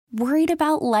Worried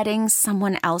about letting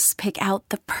someone else pick out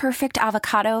the perfect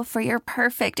avocado for your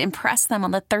perfect impress them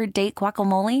on the third date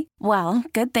guacamole? Well,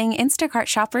 good thing Instacart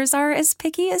shoppers are as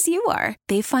picky as you are.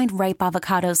 They find ripe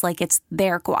avocados like it's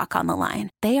their guac on the line.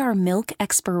 They are milk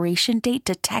expiration date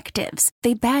detectives.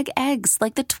 They bag eggs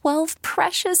like the 12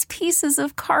 precious pieces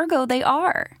of cargo they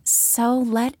are. So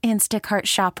let Instacart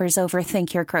shoppers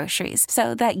overthink your groceries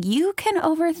so that you can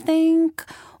overthink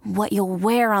what you'll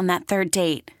wear on that third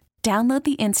date. Download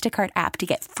the Instacart app to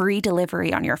get free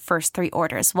delivery on your first 3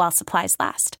 orders while supplies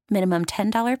last. Minimum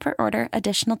 $10 per order.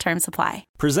 Additional terms apply.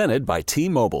 Presented by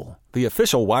T-Mobile, the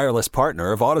official wireless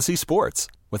partner of Odyssey Sports.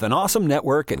 With an awesome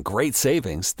network and great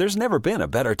savings, there's never been a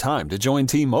better time to join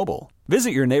T-Mobile. Visit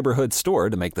your neighborhood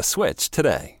store to make the switch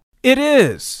today. It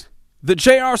is the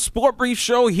JR Sport Brief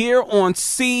Show here on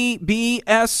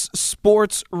CBS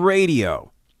Sports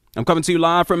Radio. I'm coming to you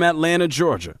live from Atlanta,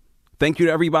 Georgia. Thank you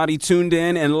to everybody tuned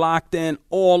in and locked in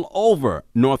all over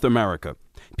North America.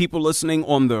 People listening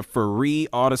on the free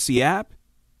Odyssey app,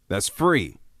 that's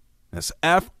free. That's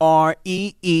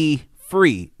Free,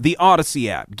 free. The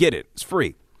Odyssey app. Get it. It's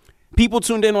free. People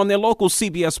tuned in on their local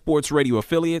CBS Sports Radio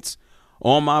affiliates.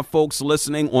 All my folks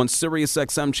listening on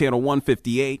SiriusXM Channel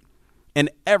 158. And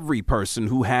every person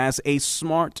who has a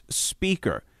smart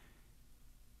speaker.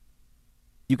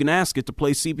 You can ask it to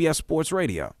play CBS Sports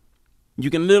Radio. You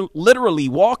can literally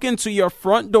walk into your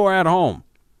front door at home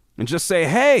and just say,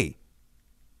 hey,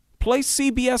 play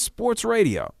CBS Sports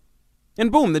Radio. And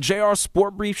boom, the JR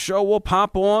Sport Brief Show will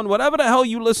pop on. Whatever the hell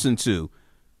you listen to,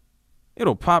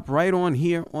 it'll pop right on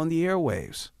here on the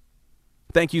airwaves.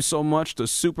 Thank you so much to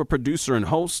super producer and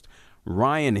host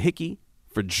Ryan Hickey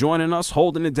for joining us,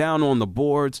 holding it down on the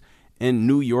boards in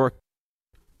New York.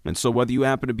 And so whether you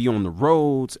happen to be on the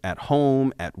roads, at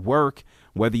home, at work,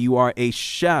 whether you are a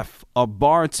chef, a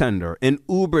bartender, an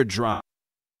Uber driver,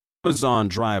 Amazon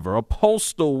driver, a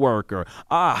postal worker,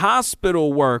 a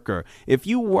hospital worker, if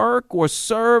you work or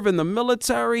serve in the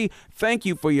military, thank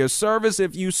you for your service.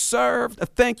 If you served,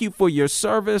 thank you for your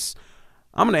service.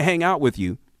 I'm going to hang out with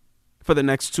you for the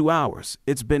next 2 hours.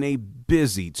 It's been a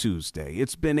busy Tuesday.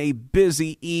 It's been a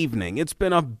busy evening. It's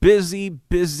been a busy,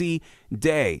 busy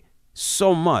day.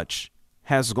 So much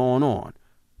has gone on.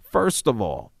 First of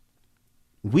all,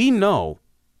 we know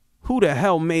who the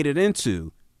hell made it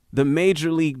into the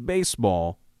Major League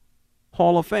Baseball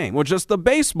Hall of Fame, or just the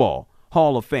Baseball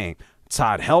Hall of Fame.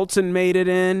 Todd Helton made it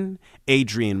in,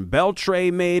 Adrian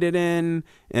Beltre made it in,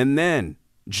 and then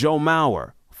Joe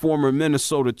Mauer, former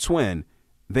Minnesota Twin.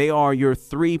 They are your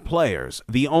 3 players,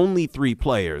 the only 3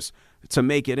 players to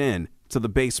make it in to the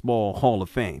Baseball Hall of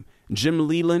Fame. Jim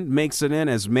Leyland makes it in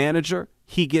as manager.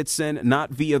 He gets in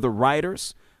not via the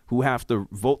writers who have to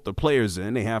vote the players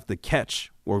in. They have to catch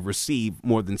or receive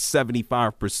more than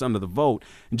 75% of the vote.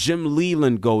 Jim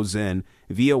Leyland goes in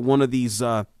via one of these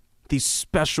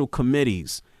special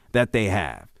committees that they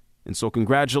have. And so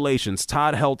congratulations,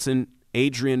 Todd Helton,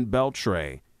 Adrian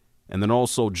Beltre, and then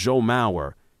also Joe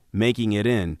Mauer making it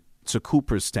in to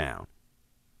Cooperstown.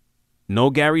 No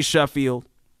Gary Sheffield.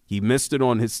 He missed it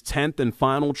on his 10th and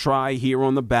final try here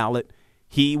on the ballot.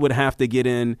 He would have to get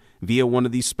in via one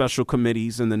of these special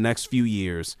committees in the next few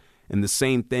years. And the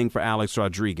same thing for Alex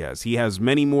Rodriguez. He has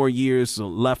many more years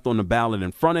left on the ballot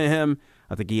in front of him.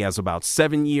 I think he has about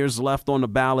 7 years left on the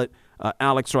ballot.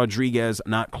 Alex Rodriguez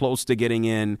not close to getting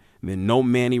in. Then no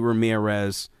Manny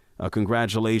Ramirez.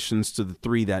 Congratulations to the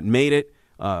 3 that made it.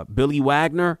 Billy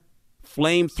Wagner,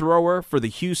 flamethrower for the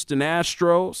Houston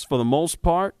Astros for the most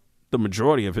part. The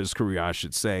majority of his career, I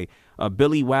should say.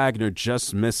 Billy Wagner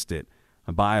just missed it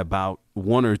by about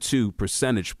 1 or 2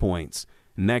 percentage points.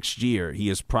 Next year, he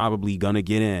is probably going to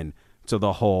get in to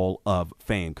the Hall of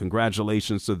Fame.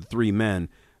 Congratulations to the 3 men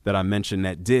that I mentioned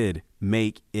that did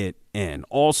make it in.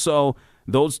 Also,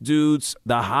 those dudes,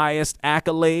 the highest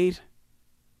accolade,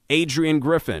 Adrian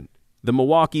Griffin, the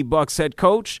Milwaukee Bucks head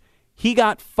coach, he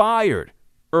got fired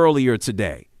earlier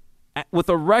today with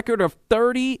a record of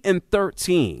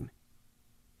 30-13.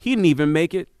 He didn't even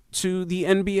make it to the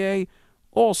NBA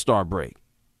All-Star break.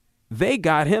 They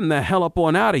got him the hell up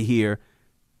on out of here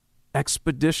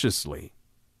expeditiously.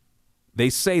 They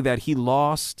say that he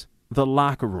lost the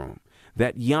locker room,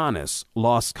 that Giannis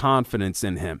lost confidence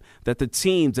in him, that the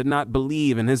team did not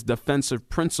believe in his defensive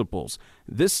principles.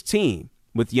 This team,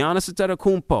 with Giannis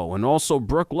Antetokounmpo and also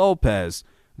Brook Lopez,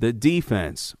 the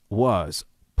defense was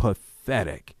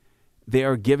pathetic. They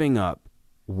are giving up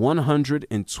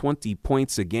 120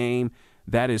 points a game.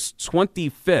 That is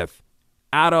 25th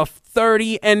out of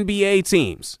 30 NBA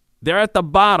teams. They're at the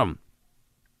bottom.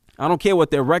 I don't care what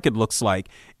their record looks like.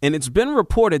 And it's been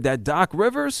reported that Doc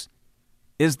Rivers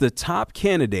is the top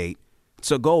candidate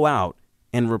to go out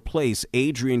and replace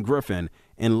Adrian Griffin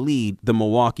and lead the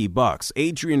Milwaukee Bucks.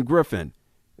 Adrian Griffin,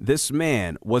 this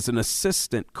man was an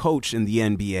assistant coach in the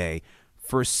NBA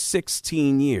for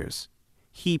 16 years.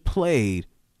 He played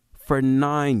for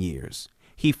 9 years.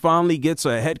 He finally gets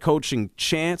a head coaching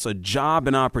chance, a job,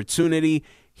 an opportunity.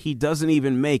 He doesn't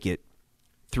even make it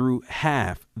through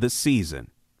half the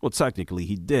season. Well, technically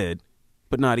he did,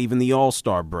 but not even the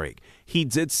All-Star break. He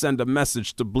did send a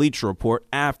message to Bleacher Report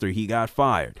after he got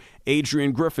fired.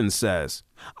 Adrian Griffin says,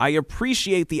 "I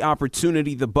appreciate the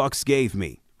opportunity the Bucks gave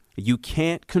me. You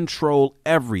can't control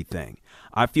everything.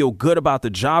 I feel good about the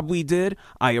job we did.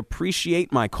 I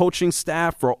appreciate my coaching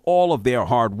staff for all of their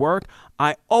hard work.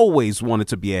 I always wanted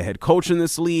to be a head coach in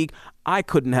this league. I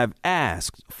couldn't have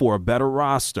asked for a better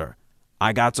roster.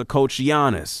 I got to coach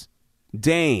Giannis,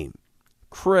 Dame,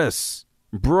 Chris,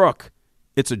 Brooke.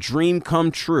 It's a dream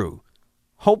come true.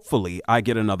 Hopefully I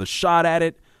get another shot at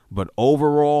it, but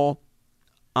overall,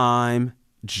 I'm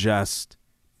just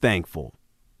thankful."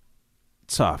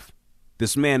 Tough.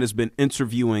 This man has been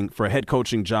interviewing for head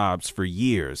coaching jobs for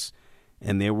years,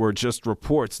 and there were just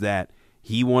reports that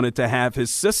he wanted to have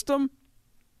his system,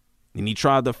 and he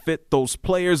tried to fit those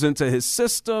players into his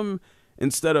system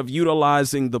instead of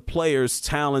utilizing the players'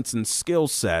 talents and skill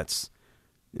sets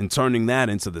and turning that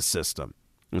into the system.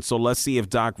 And so let's see if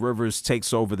Doc Rivers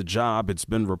takes over the job. It's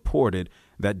been reported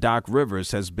that Doc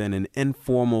Rivers has been an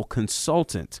informal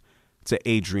consultant to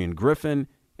Adrian Griffin,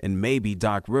 and maybe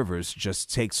Doc Rivers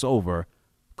just takes over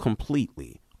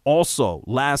completely. Also,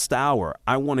 last hour,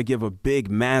 I want to give a big,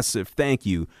 massive thank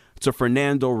you to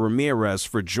Fernando Ramirez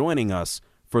for joining us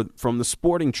from the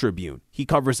Sporting Tribune. He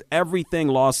covers everything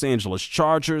Los Angeles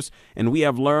Chargers, and we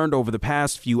have learned over the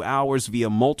past few hours via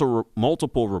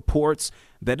multiple reports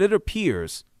that it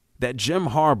appears that Jim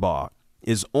Harbaugh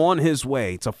is on his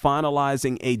way to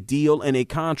finalizing a deal and a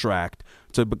contract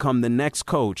to become the next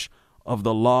coach of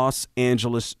the Los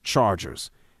Angeles Chargers.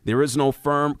 There is no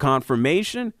firm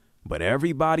confirmation, but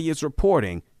everybody is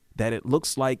reporting that it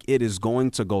looks like it is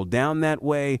going to go down that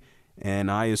way.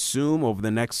 And I assume over the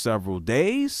next several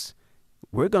days,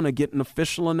 we're going to get an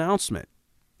official announcement.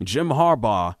 Jim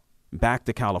Harbaugh back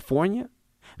to California,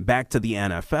 back to the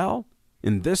NFL,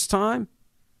 and this time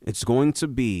it's going to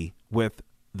be with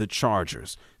the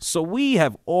Chargers. So we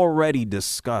have already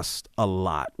discussed a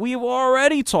lot. We have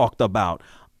already talked about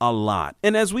a lot.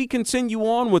 And as we continue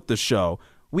on with the show,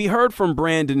 we heard from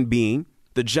Brandon Beane,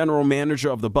 the general manager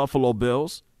of the Buffalo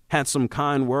Bills, had some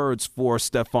kind words for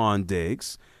Stefon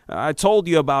Diggs. I told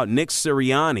you about Nick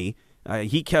Sirianni.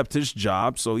 He kept his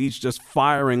job, so he's just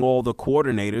firing all the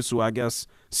coordinators who I guess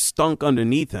stunk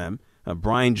underneath him.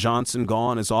 Brian Johnson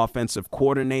gone as offensive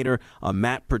coordinator.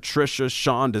 Matt Patricia,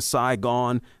 Sean Desai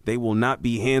gone. They will not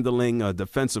be handling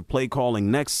defensive play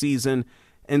calling next season.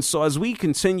 And so as we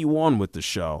continue on with the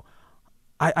show,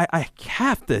 I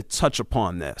have to touch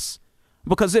upon this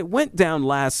because it went down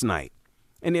last night.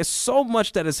 And there's so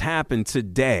much that has happened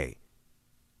today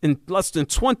in less than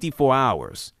 24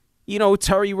 hours. You know,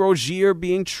 Terry Rozier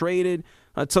being traded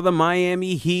to the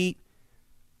Miami Heat.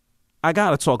 I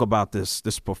got to talk about this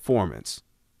performance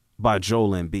by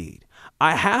Joel Embiid.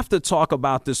 I have to talk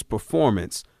about this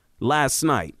performance last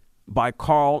night by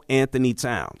Karl-Anthony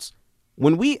Towns.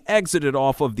 When we exited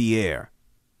off of the air,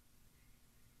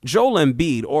 Joel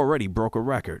Embiid already broke a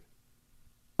record.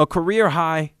 A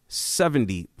career-high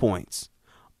 70 points.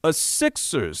 A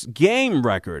Sixers game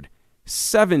record,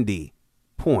 70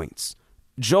 points.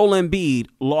 Joel Embiid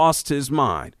lost his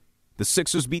mind. The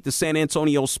Sixers beat the San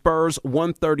Antonio Spurs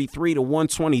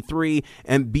 133-123.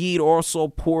 Embiid also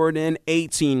poured in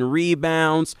 18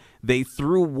 rebounds. They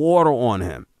threw water on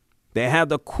him. They had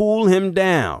to cool him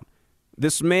down.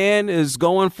 This man is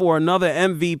going for another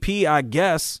MVP, I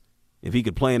guess, if he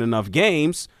could play in enough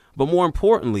games. But more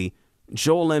importantly,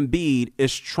 Joel Embiid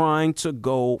is trying to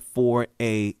go for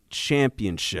a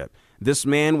championship. This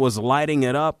man was lighting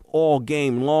it up all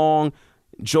game long.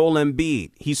 Joel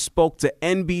Embiid, he spoke to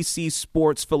NBC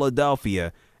Sports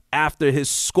Philadelphia after his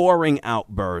scoring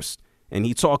outburst, and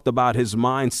he talked about his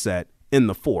mindset in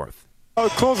the fourth.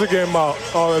 Close the game out,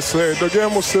 honestly. The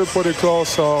game was still pretty close,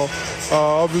 so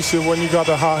obviously when you got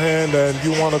the hot hand and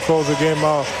you want to close the game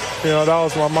out, that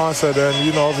was my mindset.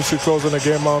 And, obviously closing the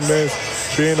game out means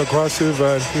being aggressive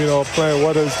and, playing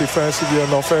whether it's defensively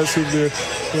and offensively,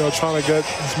 trying to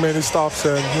get as many stops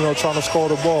and, trying to score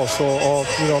the ball. So,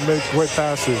 make great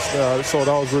passes. So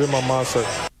that was really my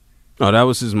mindset. Oh, that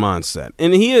was his mindset.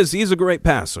 And he's a great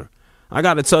passer. I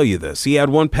got to tell you this. He had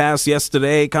one pass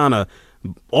yesterday, kind of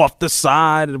off the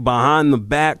side, behind the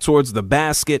back, towards the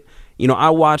basket. I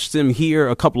watched him here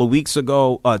a couple of weeks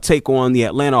ago take on the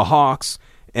Atlanta Hawks,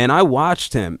 And I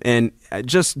watched him and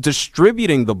just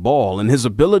distributing the ball and his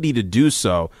ability to do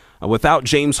so without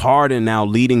James Harden now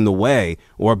leading the way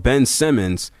or Ben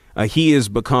Simmons. He has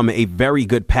become a very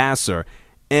good passer.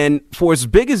 And for as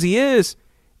big as he is,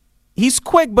 he's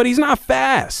quick, but he's not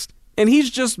fast. And he's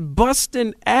just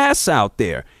busting ass out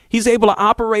there. He's able to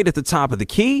operate at the top of the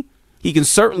key. He can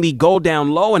certainly go down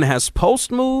low and has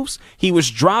post moves. He was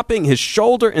dropping his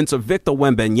shoulder into Victor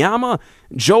Wembanyama.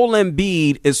 Joel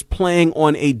Embiid is playing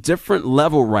on a different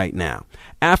level right now.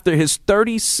 After his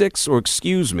 70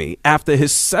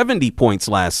 points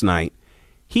last night,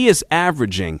 he is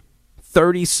averaging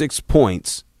 36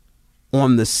 points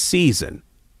on the season.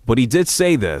 But he did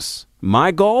say this,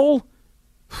 my goal?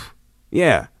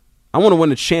 Yeah, I want to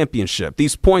win a championship.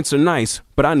 These points are nice,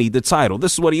 but I need the title.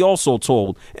 This is what he also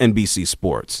told NBC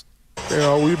Sports.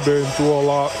 We've been through a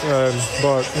lot,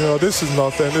 but this is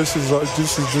nothing. This is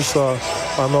just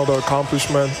another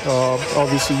accomplishment.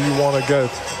 Obviously, you want to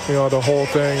get the whole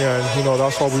thing, and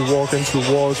that's why we walk into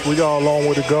wars. We got a long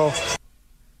way to go.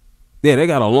 Yeah, they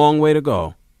got a long way to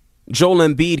go. Joel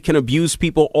Embiid can abuse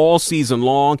people all season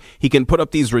long. He can put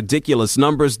up these ridiculous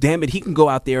numbers. Damn it, he can go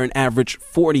out there and average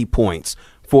 40 points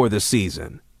for the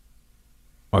season.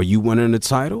 Are you winning the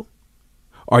title?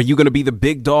 Are you going to be the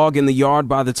big dog in the yard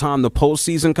by the time the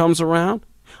postseason comes around?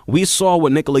 We saw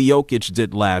what Nikola Jokic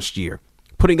did last year,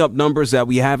 putting up numbers that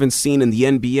we haven't seen in the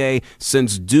NBA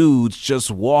since dudes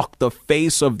just walked the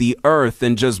face of the earth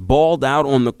and just balled out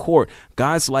on the court.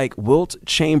 Guys like Wilt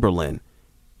Chamberlain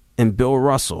and Bill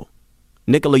Russell.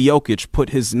 Nikola Jokic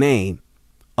put his name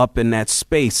up in that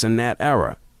space in that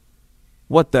era.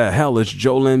 What the hell is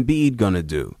Joel Embiid going to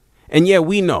do? And yeah,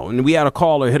 we know, and we had a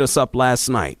caller hit us up last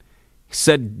night. He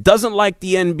said, doesn't like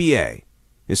the NBA.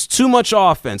 It's too much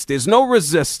offense. There's no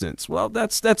resistance. Well,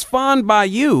 that's fine by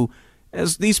you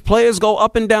as these players go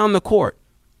up and down the court.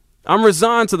 I'm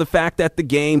resigned to the fact that the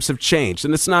games have changed,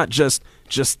 and it's not just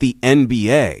the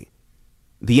NBA.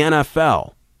 The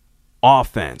NFL,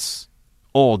 offense,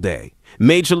 all day.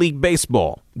 Major League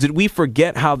Baseball. Did we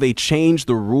forget how they changed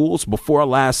the rules before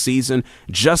last season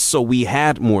just so we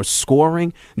had more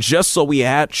scoring, just so we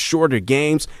had shorter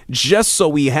games, just so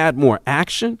we had more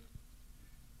action?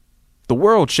 The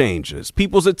world changes.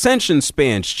 People's attention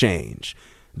spans change.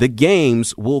 The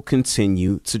games will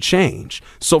continue to change.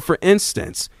 So, for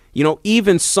instance,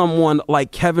 even someone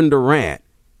like Kevin Durant,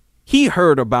 he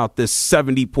heard about this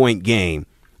 70-point game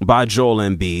by Joel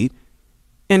Embiid,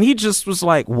 and he just was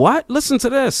like, what? Listen to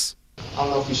this. I don't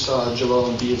know if you saw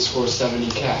Joel Embiid score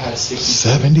 70. Cat had 60.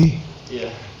 70?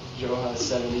 Yeah, Joel had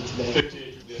 70 today.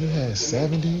 He had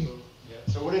 70? Yeah.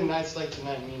 So what did nights like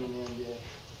tonight mean in the NBA?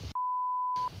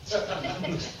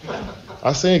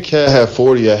 I seen Cat have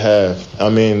 40 at half. I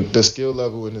mean, the skill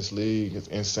level in this league is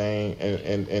insane.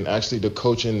 And actually the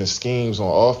coaching, the schemes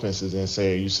on offense is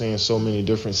insane. You're seeing so many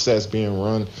different sets being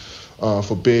run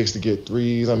for bigs to get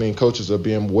threes. I mean, coaches are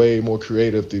being way more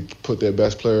creative to put their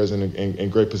best players in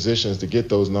great positions to get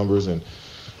those numbers. And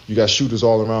you got shooters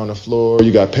all around the floor.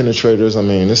 You got penetrators. I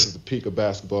mean, this is the peak of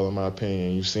basketball, in my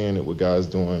opinion. You're seeing it with guys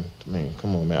doing. I mean,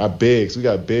 come on, man. Our bigs. We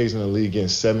got bigs in the league getting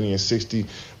 70 and 60,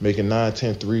 making 9,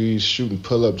 10 threes, shooting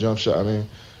pull-up jump shot. I mean,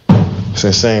 it's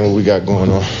insane what we got going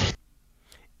on.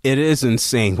 It is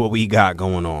insane what we got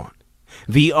going on.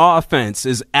 The offense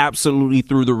is absolutely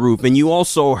through the roof. And you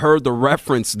also heard the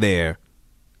reference there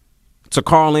to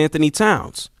Karl-Anthony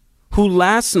Towns, who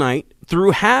last night,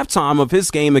 through halftime of his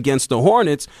game against the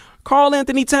Hornets,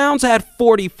 Karl-Anthony Towns had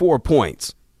 44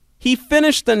 points. He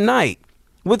finished the night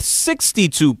with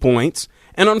 62 points,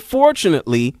 and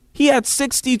unfortunately, he had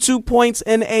 62 points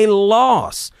in a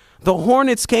loss. The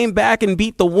Hornets came back and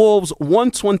beat the Wolves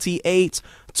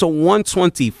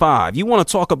 128-125. You want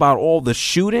to talk about all the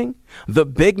shooting? The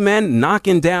big men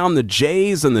knocking down the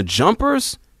Jays and the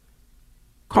jumpers?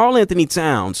 Karl-Anthony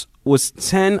Towns was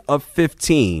 10 of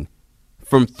 15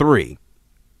 from 3.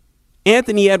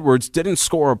 Anthony Edwards didn't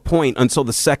score a point until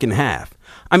the second half.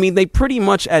 I mean, they pretty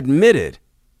much admitted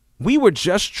we were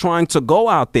just trying to go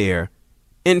out there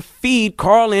and feed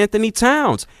Karl-Anthony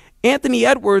Towns. Anthony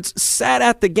Edwards sat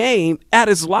at the game at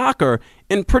his locker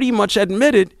and pretty much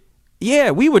admitted,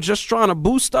 yeah, we were just trying to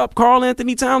boost up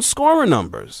Karl-Anthony Towns' scoring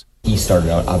numbers. He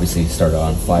started out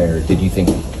on fire. Did you think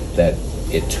that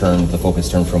the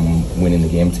focus turned from winning the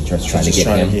game to just trying to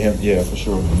get him? Yeah, for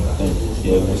sure. I think,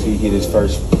 once he hit his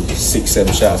first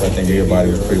 6-7 shots, I think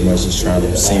everybody was pretty much just trying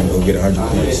to see him go get 100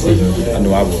 points. I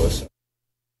knew I was.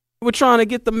 We're trying to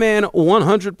get the man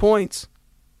 100 points.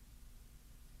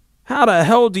 How the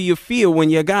hell do you feel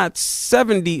when you got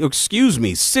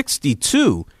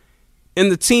 62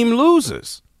 and the team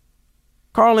loses?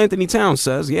 Karl-Anthony Towns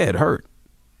says, yeah, it hurt.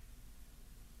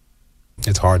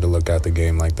 it's hard to look at the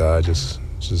game like that. Just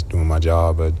doing my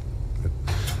job, but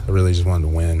I really just wanted to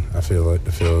win. I feel it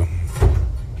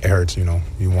hurts. You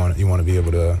want to be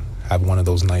able to have one of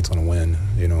those nights on a win.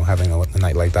 Having a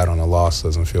night like that on a loss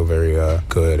doesn't feel very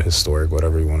good, historic,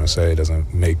 whatever you want to say. It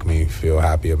doesn't make me feel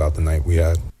happy about the night we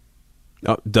had.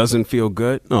 Oh, doesn't feel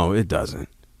good? No, it doesn't.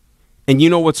 And you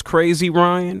know what's crazy,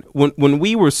 Ryan? When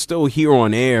we were still here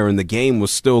on air and the game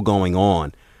was still going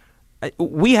on,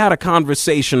 we had a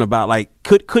conversation about, like,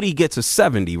 could he get to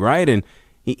 70, right? And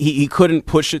he couldn't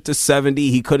push it to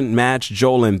 70. He couldn't match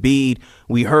Joel Embiid.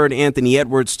 We heard Anthony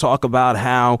Edwards talk about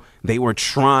how they were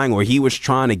trying, or he was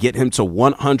trying to get him to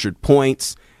 100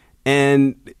 points,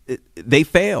 and they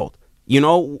failed.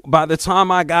 By the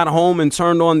time I got home and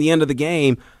turned on the end of the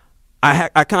game,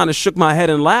 I kind of shook my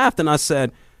head and laughed, and I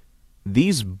said,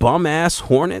 these bum-ass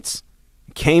Hornets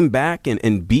came back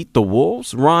and beat the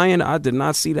Wolves? Ryan, I did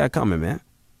not see that coming, man.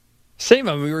 Same.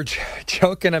 We were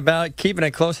joking about keeping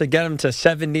it close to get them to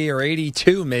 70 or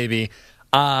 82 maybe.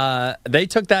 They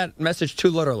took that message too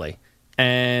literally.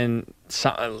 And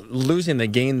losing the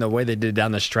game the way they did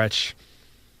down the stretch,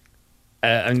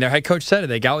 their head coach said it.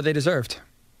 They got what they deserved.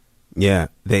 Yeah,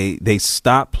 they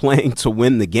stopped playing to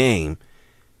win the game,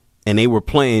 and they were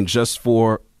playing just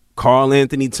for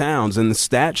Karl-Anthony Towns in the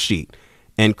stat sheet.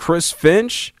 And Chris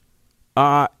Finch,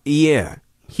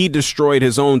 he destroyed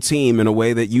his own team in a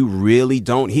way that you really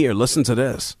don't hear. Listen to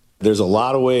this. There's a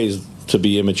lot of ways to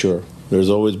be immature. There's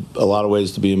always a lot of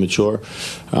ways to be immature.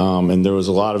 And there was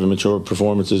a lot of immature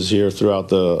performances here throughout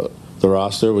the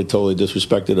roster. We totally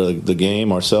disrespected the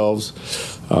game, ourselves,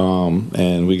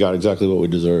 and we got exactly what we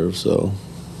deserve. So,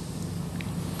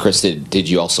 Chris, did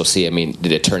you also see,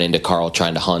 did it turn into Karl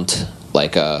trying to hunt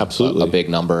like a big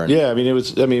number? Yeah,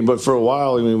 but for a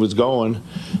while, it was going.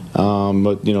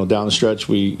 But, down the stretch,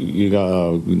 you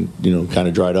got, kind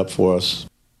of dried up for us.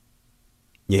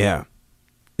 Yeah.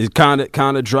 It kind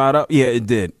of dried up. Yeah, it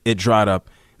did. It dried up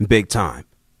big time.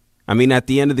 At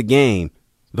the end of the game,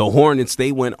 the Hornets,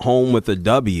 they went home with a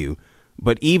W.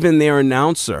 But even their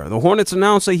announcer, the Hornets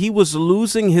announcer, he was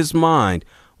losing his mind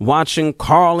watching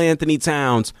Karl-Anthony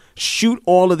Towns shoot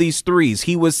all of these threes.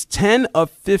 He was 10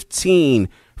 of 15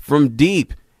 from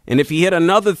deep. And if he hit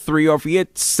another three, or if he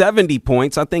hit 70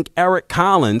 points, I think Eric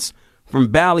Collins from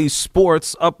Bally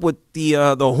Sports up with the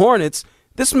Hornets,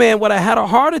 this man would have had a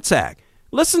heart attack.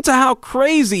 Listen to how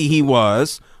crazy he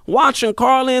was watching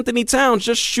Karl-Anthony Towns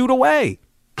just shoot away.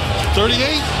 38?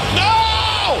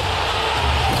 No!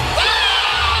 No!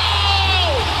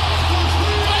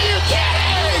 Are you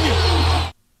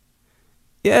kidding?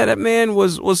 Yeah, that man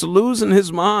was losing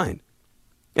his mind.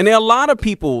 And there are a lot of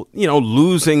people,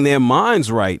 losing their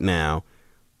minds right now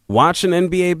watching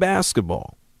NBA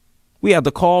basketball. We had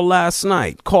the caller last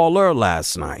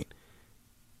night.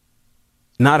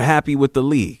 Not happy with the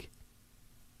league.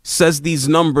 Says these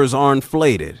numbers are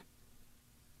inflated.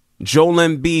 Joel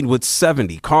Embiid with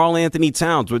 70. Karl-Anthony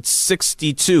Towns with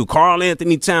 62.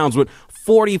 Karl-Anthony Towns with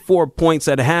 44 points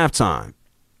at halftime.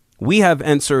 We have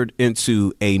entered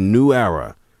into a new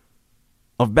era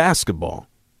of basketball.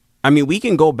 We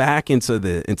can go back into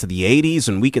the 80s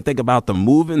and we can think about the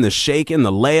moving, the shaking,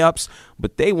 the layups,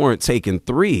 but they weren't taking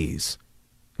threes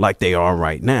like they are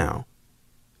right now.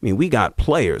 We got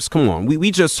players. Come on. We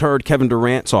just heard Kevin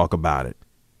Durant talk about it.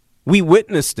 We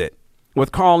witnessed it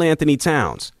with Karl-Anthony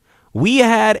Towns. We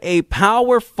had a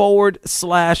power forward /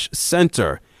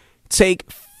 center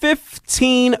take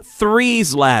 15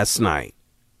 threes last night.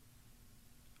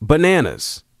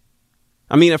 Bananas.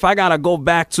 If I got to go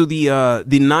back to the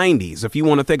 90s, if you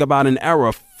want to think about an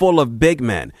era full of big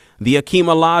men, the Akeem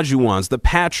Olajuwons, the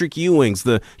Patrick Ewings,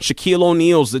 the Shaquille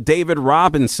O'Neals, the David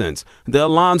Robinsons, the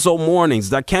Alonzo Mournings,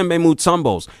 the Kembe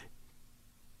Mutombos,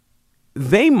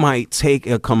 they might take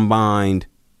a combined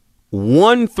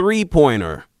 1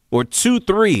 3-pointer or 2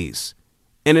 threes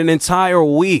in an entire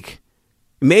week,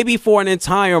 maybe for an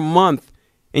entire month,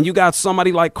 and you got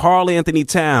somebody like Karl-Anthony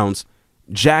Towns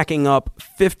jacking up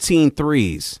 15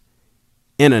 threes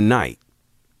in a night.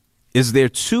 Is there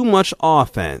too much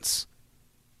offense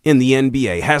in the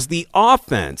NBA? Has the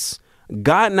offense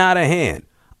gotten out of hand?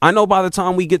 I know by the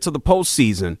time we get to the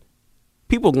postseason,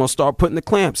 people are going to start putting the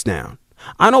clamps down.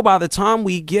 I know by the time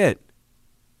we get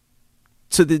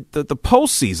to the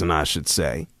postseason, I should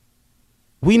say,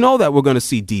 we know that we're going to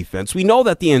see defense. We know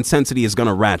that the intensity is going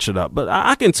to ratchet up. But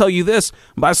I can tell you this,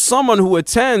 by someone who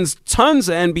attends tons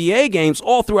of NBA games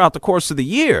all throughout the course of the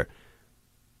year,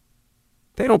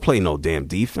 they don't play no damn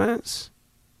defense.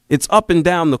 It's up and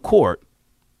down the court,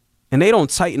 and they don't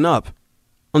tighten up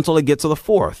until they get to the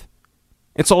fourth.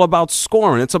 It's all about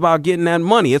scoring. It's about getting that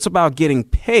money. It's about getting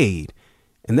paid.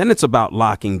 And then it's about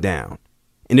locking down.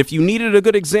 And if you needed a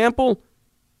good example,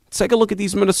 take a look at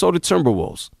these Minnesota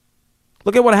Timberwolves.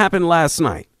 Look at what happened last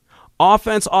night.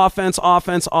 Offense, offense,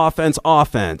 offense, offense,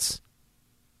 offense,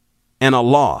 and a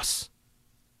loss.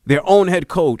 Their own head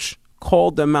coach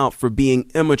called them out for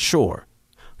being immature,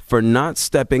 for not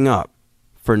stepping up,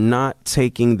 for not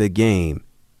taking the game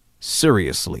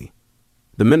seriously.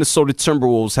 The Minnesota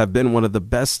Timberwolves have been one of the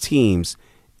best teams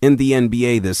in the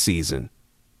NBA this season.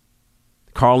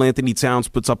 Karl-Anthony Towns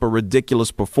puts up a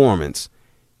ridiculous performance,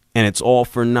 and it's all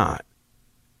for naught.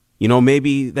 You know,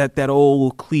 maybe that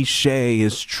old cliche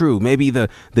is true. Maybe the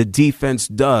defense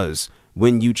does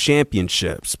win you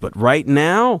championships. But right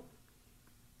now,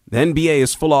 the NBA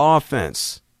is full of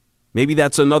offense. Maybe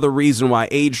that's another reason why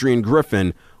Adrian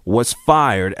Griffin was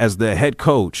fired as the head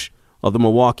coach of the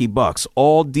Milwaukee Bucks.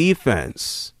 All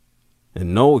defense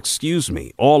and all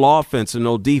offense and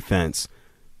no defense.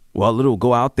 Well, it'll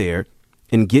go out there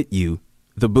and get you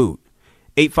the boot.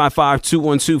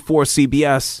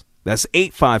 855-212-4CBS. That's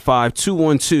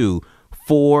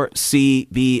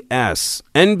 855-212-4CBS.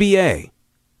 NBA.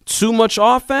 Too much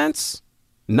offense?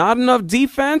 Not enough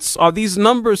defense? Are these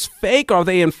numbers fake? Are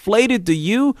they inflated to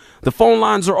you? The phone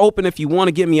lines are open if you want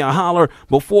to give me a holler.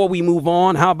 Before we move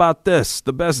on, how about this?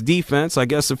 The best defense, I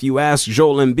guess if you ask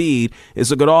Joel Embiid,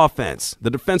 is a good offense. The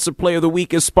Defensive Player of the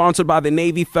Week is sponsored by the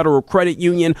Navy Federal Credit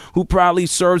Union, who proudly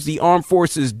serves the Armed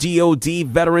Forces, DOD,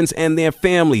 veterans, and their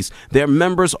families. Their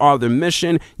members are the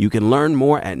mission. You can learn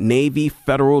more at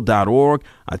NavyFederal.org.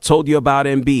 I told you about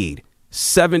Embiid.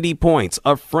 70 points,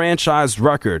 a franchise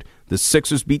record. The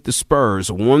Sixers beat the Spurs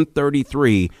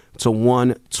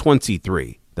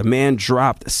 133-123. The man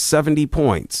dropped 70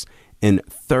 points in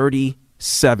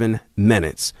 37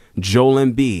 minutes. Joel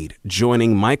Embiid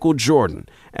joining Michael Jordan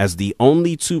as the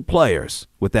only two players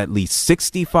with at least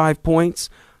 65 points,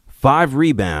 5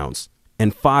 rebounds,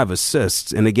 and 5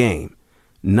 assists in a game.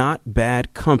 Not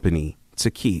bad company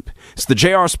to keep. It's the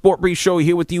JR Sport Brief Show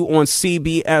here with you on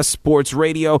CBS Sports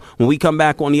Radio. When we come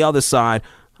back on the other side,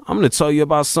 I'm going to tell you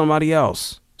about somebody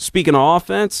else. Speaking of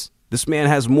offense, this man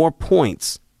has more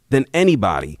points than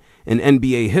anybody in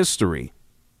NBA history.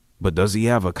 But does he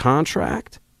have a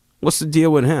contract? What's the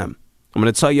deal with him? I'm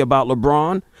going to tell you about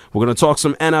LeBron. We're going to talk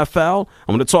some NFL.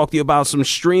 I'm going to talk to you about some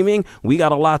streaming. We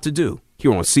got a lot to do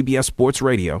here on CBS Sports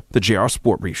Radio, the JR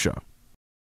Sport Brief Show.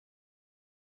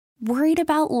 Worried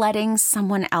about letting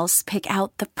someone else pick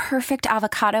out the perfect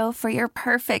avocado for your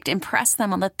perfect impress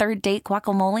them on the third date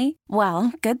guacamole?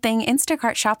 Well, good thing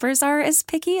Instacart shoppers are as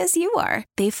picky as you are.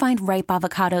 They find ripe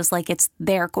avocados like it's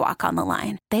their guac on the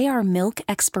line. They are milk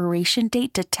expiration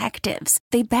date detectives.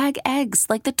 They bag eggs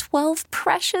like the 12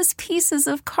 precious pieces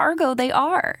of cargo they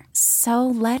are. So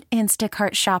let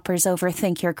Instacart shoppers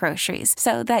overthink your groceries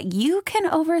so that you can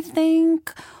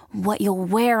overthink what you'll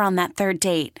wear on that third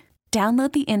date.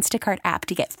 Download the Instacart app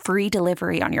to get free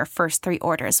delivery on your first 3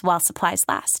 orders while supplies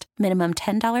last. Minimum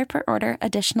 $10 per order.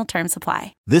 Additional terms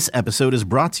apply. This episode is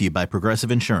brought to you by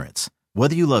Progressive Insurance.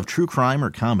 Whether you love true crime or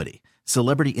comedy,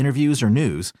 celebrity interviews or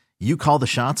news, you call the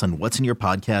shots on what's in your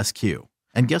podcast queue.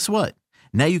 And guess what?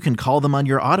 Now you can call them on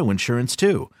your auto insurance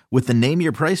too with the Name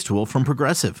Your Price tool from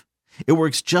Progressive. It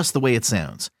works just the way it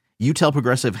sounds. You tell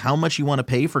Progressive how much you want to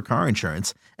pay for car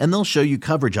insurance, and they'll show you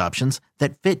coverage options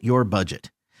that fit your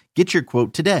budget. Get your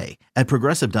quote today at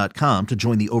Progressive.com to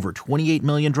join the over 28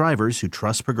 million drivers who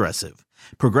trust Progressive.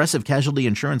 Progressive Casualty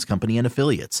Insurance Company and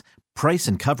Affiliates. Price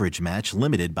and coverage match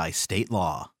limited by state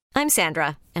law. I'm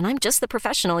Sandra, and I'm just the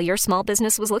professional your small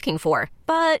business was looking for.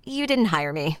 But you didn't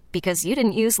hire me because you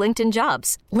didn't use LinkedIn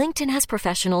Jobs. LinkedIn has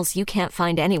professionals you can't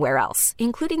find anywhere else,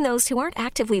 including those who aren't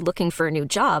actively looking for a new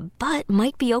job, but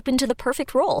might be open to the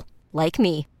perfect role, like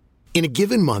me. In a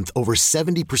given month, over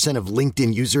 70% of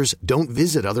LinkedIn users don't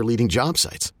visit other leading job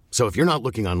sites. So if you're not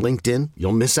looking on LinkedIn,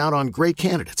 you'll miss out on great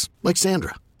candidates like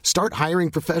Sandra. Start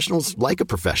hiring professionals like a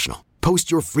professional. Post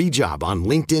your free job on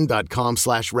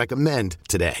linkedin.com/recommend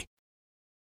today.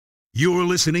 You're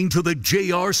listening to the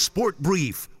JR Sport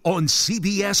Brief on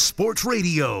CBS Sports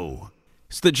Radio.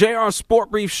 It's the JR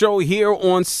Sport Brief Show here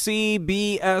on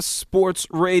CBS Sports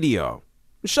Radio.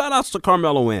 Shout outs to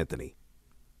Carmelo Anthony.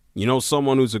 You know,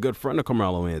 someone who's a good friend of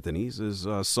Carmelo Anthony's is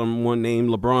someone named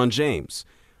LeBron James.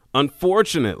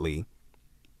 Unfortunately,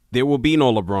 there will be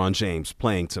no LeBron James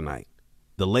playing tonight.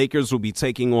 The Lakers will be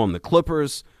taking on the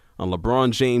Clippers, and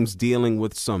LeBron James dealing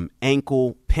with some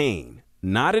ankle pain.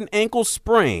 Not an ankle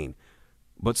sprain,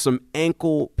 but some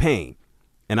ankle pain.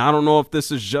 And I don't know if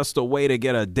this is just a way to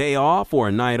get a day off or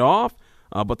a night off,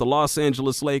 but the Los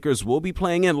Angeles Lakers will be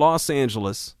playing in Los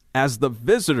Angeles as the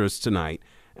visitors tonight,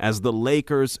 as the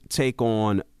Lakers take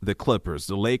on the Clippers.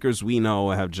 The Lakers, we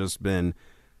know, have just been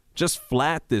just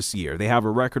flat this year. They have a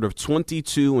record of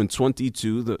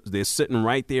 22-22. They're sitting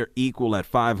right there equal at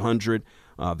 500.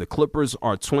 The Clippers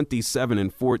are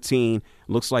 27-14.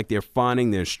 Looks like they're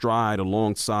finding their stride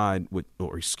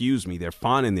they're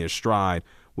finding their stride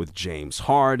with James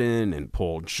Harden and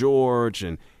Paul George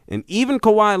and even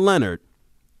Kawhi Leonard,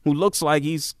 who looks like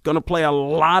he's going to play a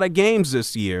lot of games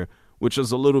this year, which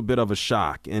is a little bit of a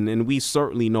shock. And we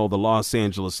certainly know the Los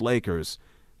Angeles Lakers,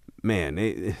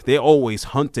 man, they're always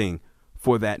hunting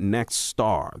for that next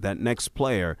star, that next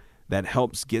player that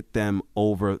helps get them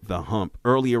over the hump.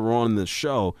 Earlier on in the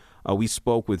show, we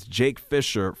spoke with Jake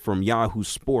Fisher from Yahoo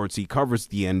Sports. He covers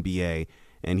the NBA,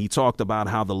 and he talked about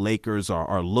how the Lakers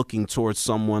are looking towards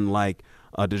someone like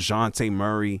DeJounte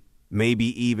Murray, maybe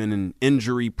even an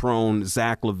injury-prone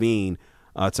Zach LaVine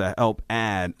to help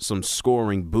add some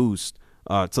scoring boost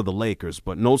to the Lakers.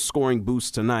 But no scoring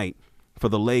boost tonight for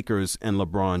the Lakers and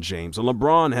LeBron James. And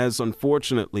LeBron has,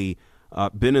 unfortunately,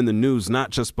 been in the news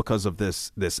not just because of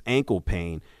this ankle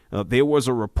pain. There was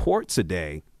a report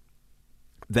today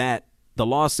that the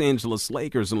Los Angeles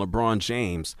Lakers and LeBron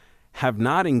James have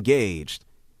not engaged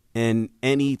in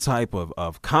any type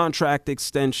of contract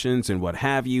extensions and what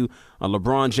have you.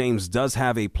 LeBron James does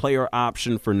have a player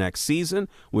option for next season,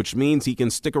 which means he can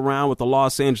stick around with the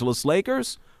Los Angeles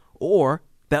Lakers, or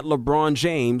that LeBron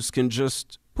James can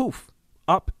just poof,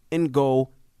 up and go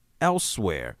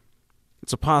elsewhere.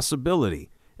 It's a possibility.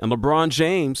 And LeBron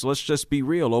James, let's just be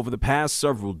real, over the past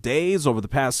several days, over the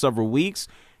past several weeks,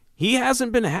 he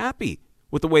hasn't been happy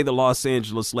with the way the Los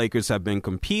Angeles Lakers have been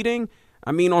competing.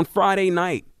 I mean, on Friday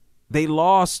night, they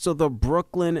lost to the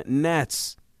Brooklyn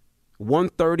Nets,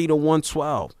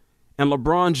 130-112. And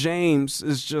LeBron James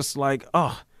is just like,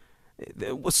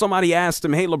 somebody asked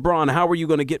him, hey, LeBron, how are you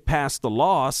going to get past the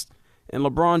loss? And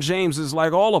LeBron James is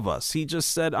like all of us. He just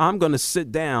said, I'm going to sit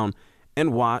down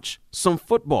and watch some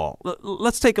football.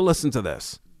 Let's take a listen to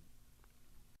this.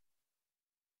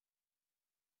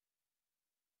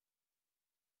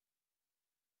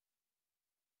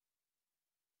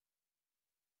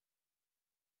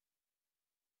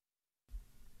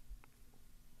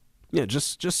 Yeah,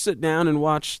 just sit down and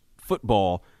watch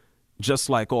football just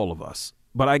like all of us.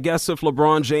 But I guess if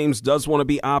LeBron James does want to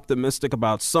be optimistic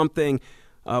about something,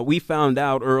 we found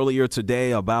out earlier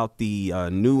today about the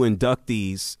new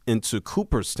inductees into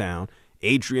Cooperstown.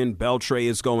 Adrian Beltre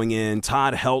is going in.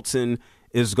 Todd Helton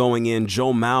is going in.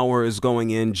 Joe Mauer is going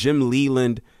in. Jim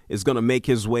Leland is going to make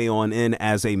his way on in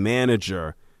as a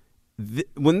manager.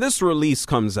 When this release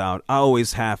comes out, I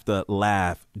always have to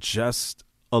laugh just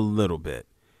a little bit.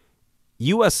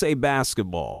 USA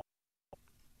Basketball,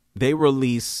 they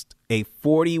released a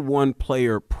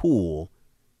 41-player pool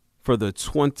for the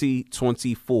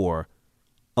 2024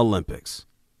 Olympics.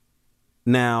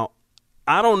 Now,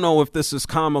 I don't know if this is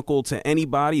comical to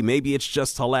anybody. Maybe it's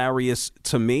just hilarious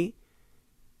to me.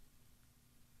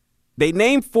 They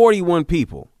named 41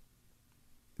 people.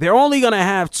 They're only going to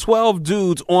have 12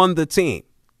 dudes on the team.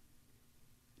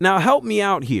 Now, help me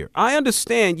out here. I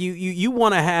understand you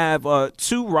want to have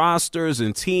two rosters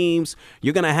and teams.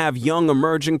 You're going to have young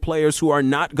emerging players who are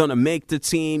not going to make the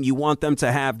team. You want them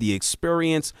to have the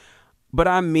experience. But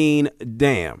I mean,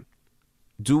 damn,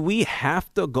 do we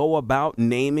have to go about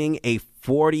naming a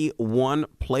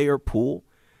 41-player pool?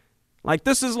 Like,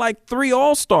 this is like 3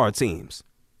 all-star teams.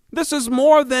 This is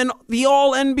more than the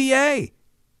All-NBA.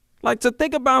 Like, to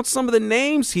think about some of the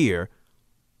names here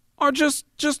are just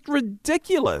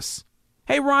ridiculous.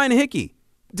 Hey, Ryan Hickey,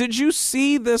 did you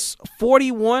see this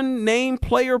 41-name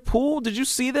player pool? Did you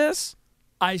see this?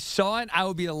 I saw it. I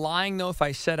would be lying, though, if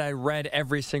I said I read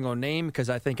every single name because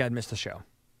I think I'd miss the show.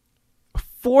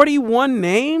 41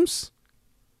 names?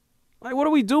 Like, what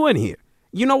are we doing here?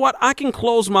 You know what? I can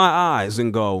close my eyes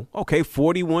and go, okay,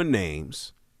 41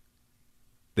 names.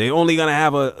 They're only going to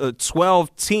have a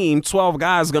 12 team. 12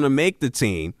 guys going to make the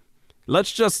team.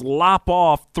 Let's just lop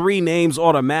off 3 names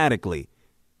automatically.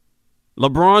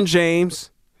 LeBron James,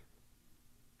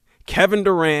 Kevin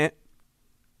Durant,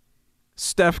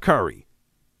 Steph Curry.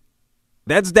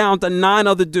 That's down to 9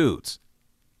 other dudes.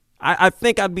 I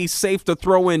think I'd be safe to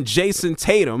throw in Jason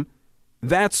Tatum.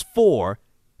 That's 4.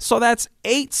 So that's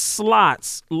 8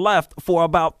 slots left for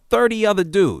about 30 other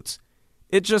dudes.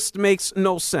 It just makes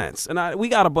no sense. And we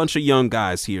got a bunch of young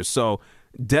guys here. So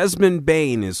Desmond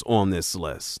Bane is on this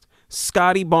list.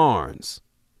 Scotty Barnes,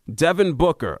 Devin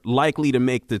Booker, likely to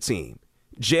make the team.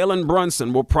 Jalen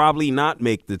Brunson will probably not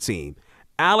make the team.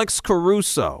 Alex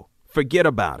Caruso, forget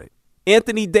about it.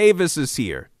 Anthony Davis is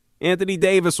here. Anthony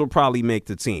Davis will probably make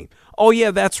the team. Oh,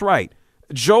 yeah, that's right.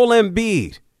 Joel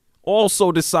Embiid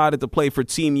also decided to play for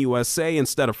Team USA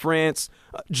instead of France.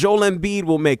 Joel Embiid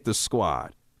will make the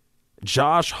squad.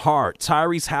 Josh Hart,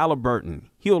 Tyrese Halliburton,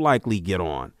 he'll likely get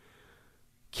on.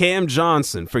 Cam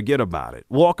Johnson, forget about it.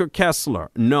 Walker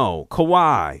Kessler, no.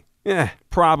 Kawhi,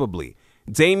 probably.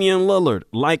 Damian Lillard,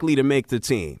 likely to make the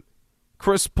team.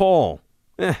 Chris Paul,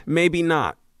 maybe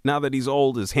not. Now that he's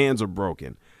old, his hands are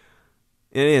broken.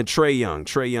 And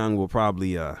Trae Young will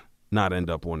probably not end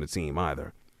up on the team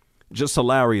either. Just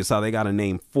hilarious how they got to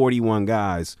name 41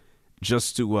 guys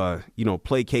just to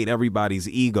placate everybody's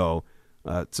ego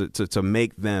to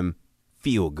make them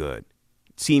feel good.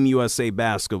 Team USA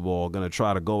basketball going to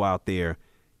try to go out there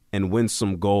and win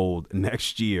some gold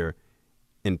next year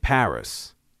in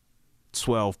Paris.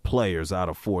 12 players out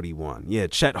of 41. Yeah,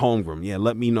 Chet Holmgren. Yeah,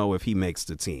 let me know if he makes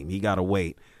the team. He got to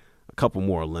wait a couple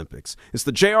more Olympics. It's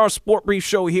the JR Sport Brief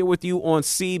Show here with you on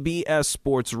CBS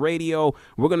Sports Radio.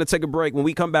 We're going to take a break. When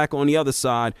we come back on the other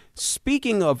side,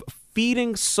 speaking of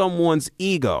feeding someone's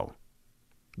ego,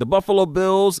 the Buffalo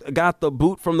Bills got the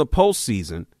boot from the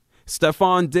postseason.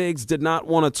 Stefon Diggs did not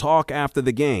want to talk after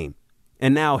the game.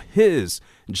 And now his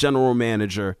general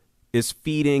manager is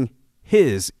feeding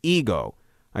his ego.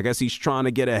 I guess he's trying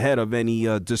to get ahead of any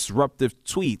disruptive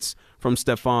tweets from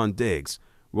Stefon Diggs.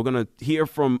 We're going to hear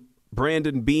from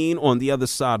Brandon Beane on the other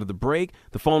side of the break.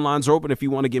 The phone lines are open if you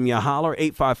want to give me a holler,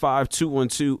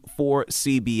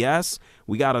 855-212-4CBS.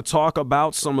 We got to talk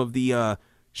about some of the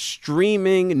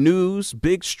streaming news,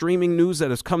 big streaming news that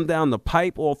has come down the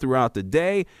pipe all throughout the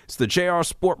day. It's the JR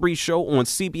Sport Brief Show on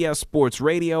CBS Sports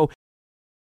Radio.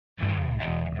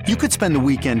 You could spend the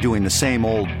weekend doing the same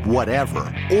old whatever,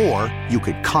 or you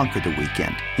could conquer the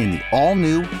weekend in the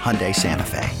all-new Hyundai Santa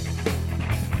Fe.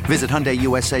 Visit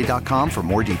HyundaiUSA.com for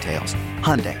more details.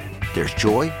 Hyundai, there's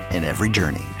joy in every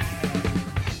journey.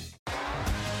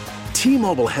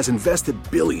 T-Mobile has invested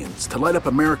billions to light up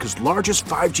America's largest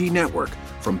 5G network,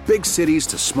 from big cities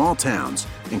to small towns,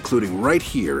 including right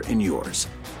here in yours.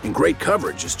 And great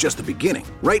coverage is just the beginning.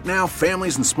 Right now,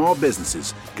 families and small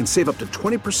businesses can save up to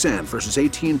 20% versus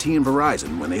AT&T and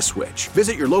Verizon when they switch.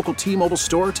 Visit your local T-Mobile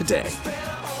store today.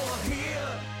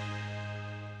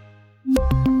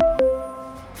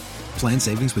 Plan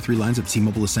savings with 3 lines of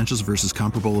T-Mobile Essentials versus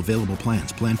comparable available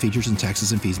plans. Plan features and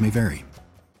taxes and fees may vary.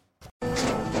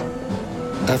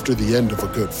 After the end of a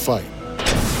good fight,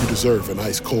 you deserve an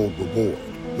ice-cold reward.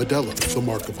 Modelo is the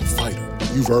mark of a fighter.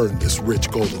 You've earned this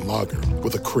rich golden lager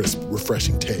with a crisp,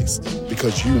 refreshing taste.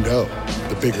 Because you know,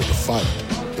 the bigger the fight,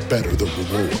 the better the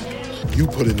reward. You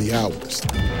put in the hours,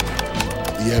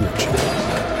 the energy,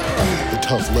 the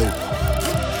tough labor.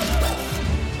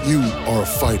 You are a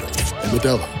fighter, and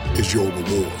Modelo is your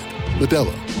reward.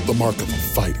 Modelo, the mark of a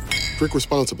fighter. Drink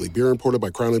responsibly. Beer imported by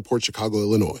Crown Imports, Chicago,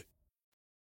 Illinois.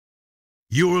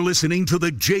 You're listening to the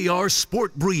JR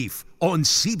Sport Brief on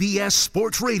CBS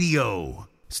Sports Radio.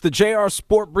 It's the JR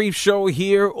Sport Brief Show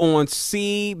here on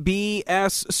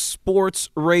CBS Sports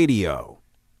Radio.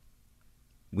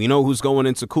 We know who's going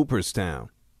into Cooperstown.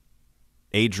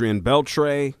 Adrian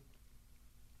Beltre,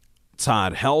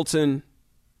 Todd Helton,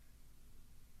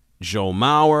 Joe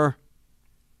Mauer,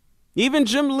 even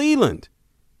Jim Leland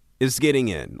is getting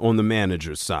in on the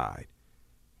manager's side.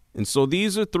 And so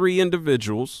these are 3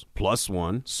 individuals, plus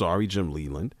 1, sorry, Jim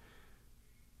Leland,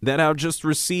 that are just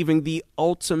receiving the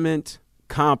ultimate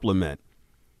compliment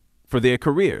for their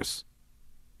careers.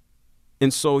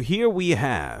 And so here we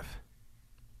have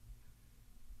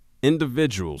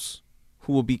individuals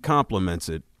who will be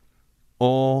complimented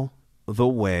all the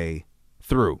way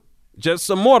through. Just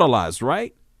immortalized,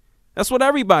 right? That's what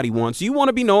everybody wants. You want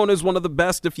to be known as one of the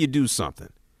best if you do something.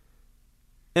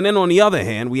 And then on the other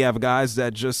hand, we have guys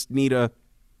that just need a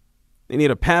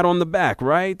pat on the back,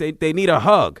 right? They need a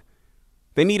hug.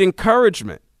 They need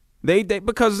encouragement. They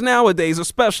because nowadays,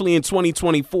 especially in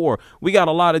 2024, we got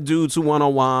a lot of dudes who want to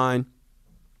whine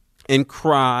and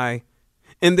cry,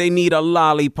 and they need a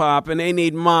lollipop, and they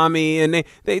need mommy, and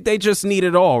they just need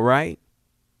it all, right?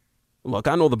 Look,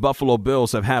 I know the Buffalo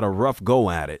Bills have had a rough go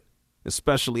at it,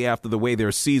 especially after the way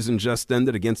their season just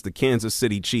ended against the Kansas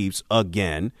City Chiefs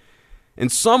again. And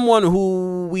someone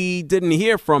who we didn't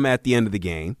hear from at the end of the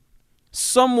game,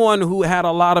 someone who had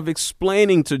a lot of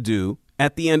explaining to do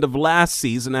at the end of last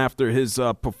season after his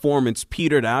performance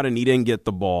petered out and he didn't get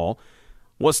the ball,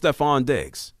 was Stefon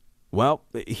Diggs. Well,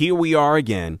 here we are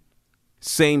again.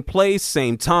 Same place,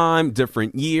 same time,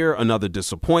 different year, another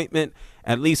disappointment.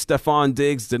 At least Stefon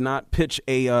Diggs did not pitch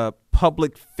a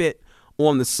public fit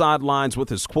on the sidelines with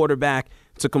his quarterback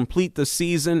to complete the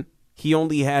season. He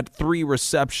only had 3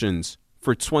 receptions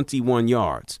for 21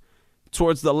 yards.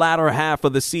 towards the latter half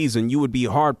of the season, you would be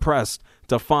hard-pressed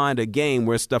to find a game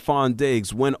where Stefon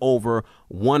Diggs went over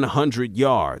 100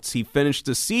 yards. He finished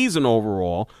the season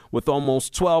overall with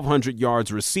almost 1,200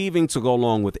 yards receiving to go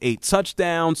along with 8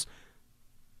 touchdowns,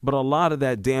 but a lot of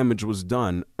that damage was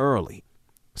done early.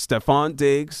 Stefon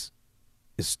Diggs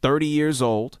is 30 years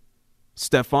old.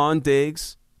 Stefon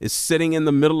Diggs is sitting in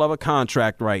the middle of a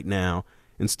contract right now,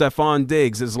 and Stefon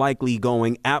Diggs is likely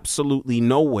going absolutely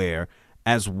nowhere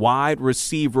as wide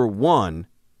receiver 1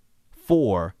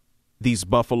 for these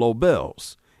Buffalo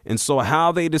Bills. And so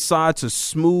how they decide to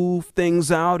smooth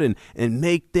things out and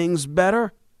make things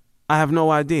better, I have no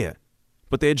idea.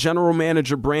 But their general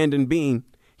manager, Brandon Beane,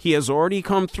 he has already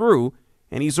come through,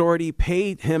 and he's already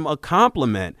paid him a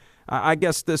compliment. I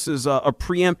guess this is a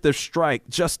preemptive strike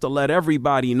just to let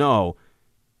everybody know,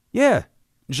 yeah,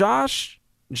 Josh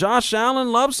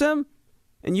Allen loves him.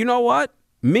 And you know what?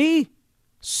 Me?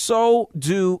 So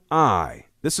do I.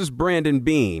 This is Brandon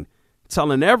Beane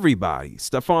telling everybody,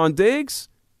 Stefon Diggs,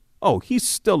 he's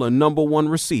still a number 1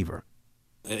 receiver.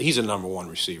 He's a number 1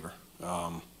 receiver.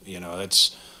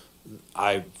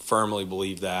 I firmly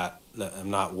believe that. I'm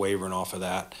not wavering off of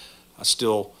that. I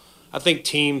think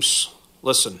teams,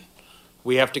 listen,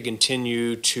 we have to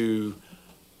continue to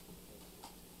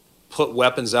put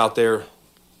weapons out there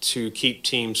to keep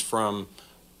teams from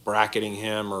bracketing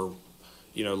him or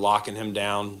locking him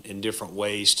down in different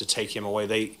ways to take him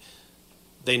away.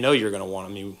 They know you're going to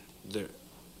want him.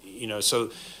 So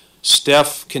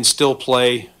Steph can still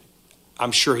play.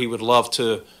 I'm sure he would love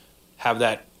to have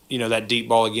that, that deep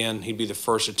ball again. He'd be the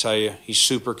first to tell you. He's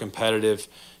super competitive.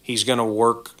 He's going to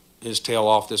work his tail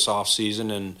off this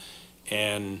offseason,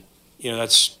 and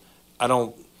I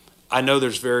know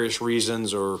there's various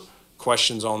reasons or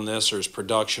questions on this or his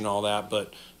production, all that,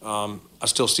 but I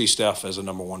still see Steph as a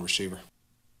number 1 receiver.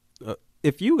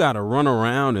 If you got to run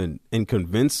around and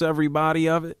convince everybody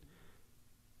of it,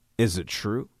 is it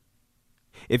true?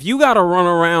 If you got to run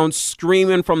around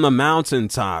screaming from the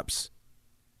mountaintops,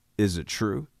 is it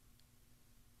true?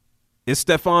 Is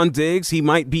Stefon Diggs, he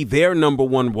might be their number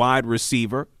 1 wide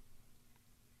receiver.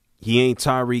 He ain't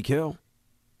Tyreek Hill.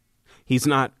 He's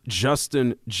not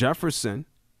Justin Jefferson.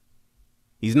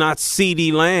 He's not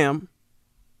CeeDee Lamb.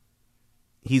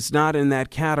 He's not in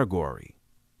that category.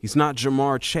 He's not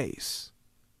Jamar Chase.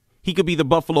 He could be the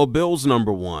Buffalo Bills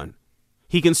number 1.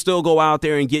 He can still go out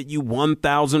there and get you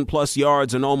 1,000+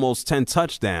 yards and almost 10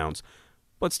 touchdowns.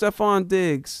 But Stefon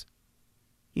Diggs,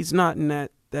 he's not in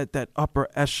that upper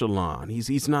echelon.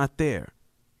 He's not there.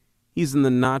 He's in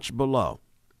the notch below.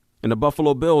 And the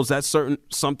Buffalo Bills, that's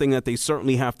something that they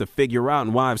certainly have to figure out.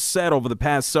 And why I've said over the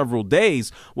past several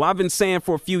days, I've been saying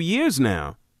for a few years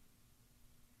now,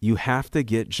 you have to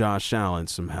get Josh Allen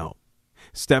some help.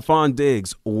 Stefon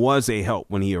Diggs was a help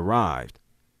when he arrived.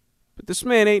 But this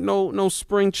man ain't no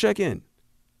spring chicken.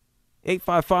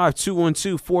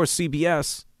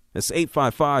 855-212-4CBS. That's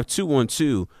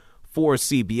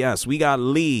 855-212-4CBS. We got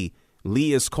Lee.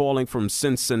 Lee is calling from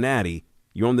Cincinnati.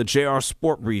 You're on the JR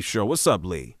Sport Brief Show. What's up,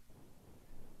 Lee?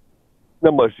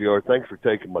 Not much, JR. Thanks for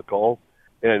taking my call.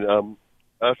 And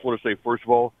I just want to say, first of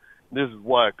all, this is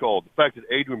why I called. The fact that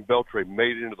Adrian Beltre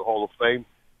made it into the Hall of Fame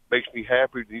makes me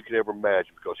happier than you can ever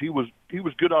imagine, because he was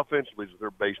good offensively as a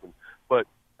third baseman. But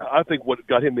I think what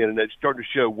got him in, and that's starting to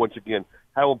show once again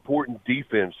how important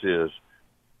defense is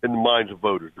in the minds of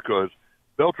voters, because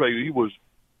Beltre, he was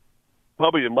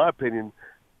probably, in my opinion,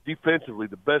 defensively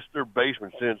the best third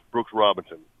baseman since Brooks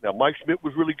Robinson. Now, Mike Smith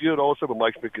was really good also, but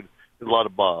Mike Smith could hit a lot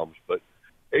of bombs. But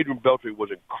Adrian Beltre was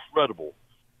incredible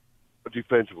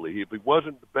defensively. If he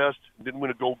wasn't the best, didn't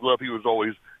win a Gold Glove, he was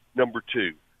always number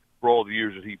 2 for all the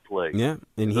years that he played. Yeah,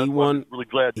 and he won. Really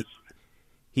glad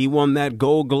he won that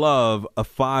Gold Glove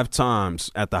 5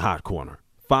 times at the hot corner.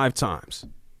 5 times.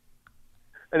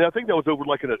 And I think that was over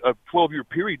like a 12-year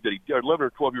period, 11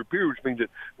 or 12-year period, which means that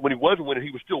when he wasn't winning,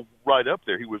 he was still right up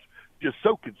there. He was just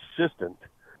so consistent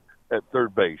at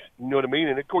third base. You know what I mean?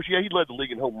 And, of course, yeah, he led the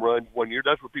league in home runs one year.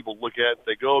 That's what people look at and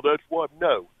think, oh, that's what?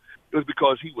 No. It was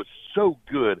because he was so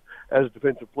good as a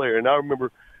defensive player. And I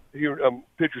remember hearing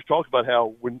pitchers talk about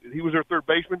how when he was their third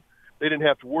baseman, they didn't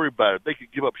have to worry about it. They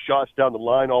could give up shots down the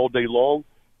line all day long,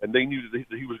 and they knew that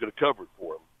he was going to cover it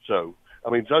for them. So,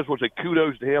 I mean, so I just want to say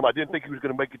kudos to him. I didn't think he was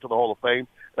going to make it to the Hall of Fame,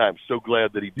 and I'm so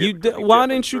glad that he did. Why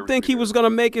didn't you think he was going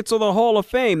to make it to the Hall of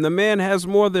Fame? The man has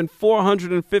more than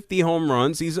 450 home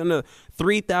runs. He's in a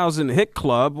 3,000 hit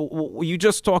club. You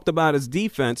just talked about his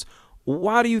defense.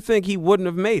 Why do you think he wouldn't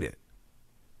have made it?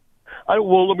 I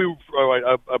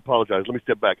apologize. Let me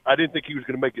step back. I didn't think he was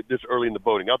going to make it this early in the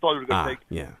voting. I thought it was going to take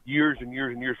years and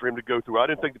years and years for him to go through. I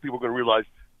didn't think that people were going to realize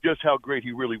just how great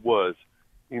he really was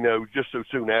just so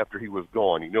soon after he was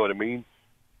gone. You know what I mean?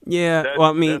 Yeah,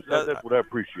 That's what I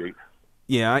appreciate.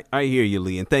 Yeah, I hear you,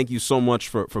 Lee, and thank you so much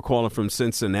for calling from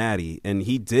Cincinnati. And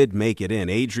he did make it in.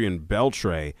 Adrian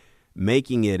Beltre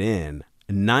making it in.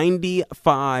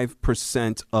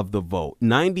 95% of the vote.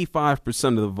 95%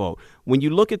 of the vote. When you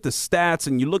look at the stats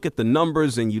and you look at the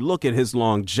numbers and you look at his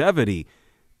longevity,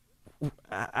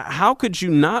 how could you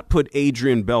not put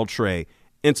Adrian Beltre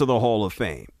into the Hall of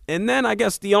Fame? And then I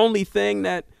guess the only thing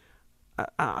that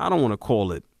I don't want to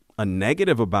call it a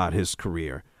negative about his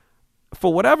career,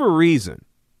 for whatever reason,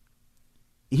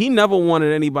 he never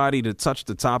wanted anybody to touch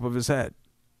the top of his head.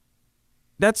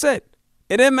 That's it.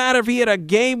 It didn't matter if he had a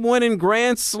game-winning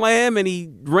grand slam and he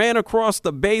ran across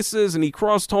the bases and he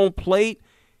crossed home plate.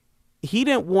 He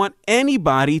didn't want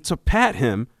anybody to pat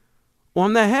him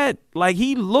on the head. Like,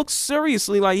 he looked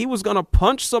seriously like he was going to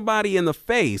punch somebody in the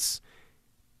face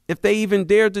if they even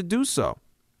dared to do so.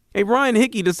 Hey, Ryan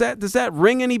Hickey, does that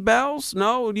ring any bells?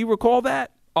 No? Do you recall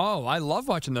that? Oh, I love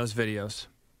watching those videos.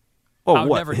 Oh, I would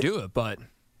what? never do it, but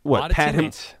What, a lot of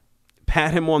teammates.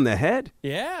 Pat him on the head?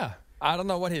 Yeah. I don't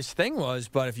know what his thing was,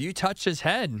 but if you touch his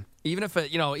head, even if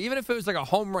it was like a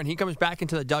home run, he comes back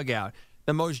into the dugout,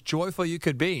 the most joyful you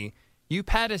could be, you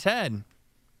pat his head,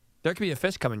 there could be a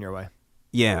fist coming your way.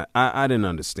 Yeah, I didn't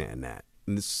understand that.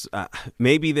 This,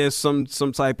 maybe there's some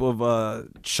type of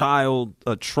child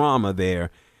trauma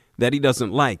there that he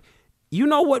doesn't like. You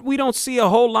know what we don't see a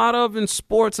whole lot of in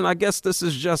sports, and I guess this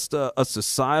is just a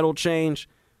societal change?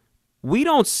 We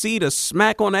don't see the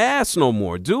smack on the ass no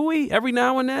more, do we? Every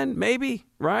now and then, maybe,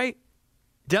 right?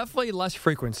 Definitely less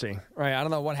frequency, right? I don't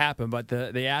know what happened, but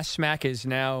the ass smack is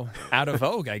now out of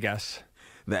vogue, I guess.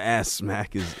 The ass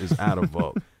smack is out of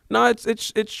vogue. No,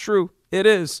 it's true. It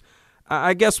is.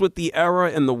 I guess with the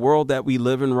era and the world that we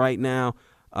live in right now,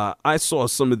 I saw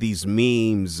some of these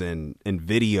memes and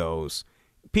videos.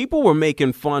 People were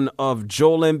making fun of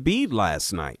Joel Embiid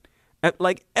last night.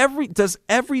 Like, does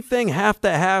everything have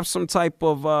to have some type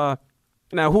of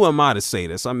now, who am I to say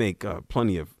this? I make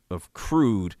plenty of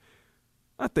crude,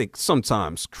 I think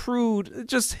sometimes crude,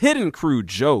 just hidden crude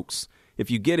jokes.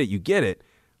 If you get it, you get it.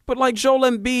 But like Joel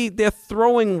Embiid, they're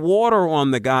throwing water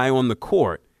on the guy on the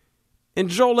court. And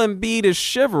Joel Embiid is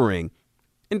shivering.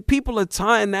 And people are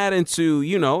tying that into,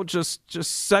 just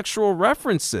sexual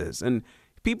references. And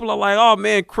people are like, oh,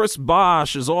 man, Chris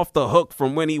Bosh is off the hook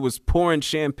from when he was pouring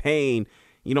champagne,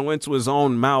 into his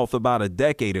own mouth about a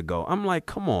decade ago. I'm like,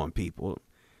 come on, people.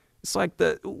 It's like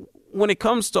when it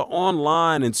comes to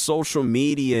online and social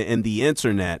media and the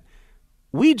internet,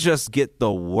 we just get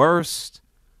the worst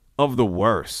of the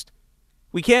worst.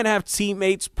 We can't have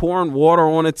teammates pouring water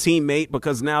on a teammate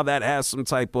because now that has some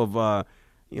type of,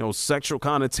 sexual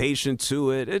connotation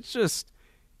to it. It's just,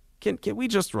 can we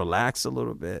just relax a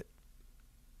little bit?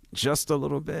 Just a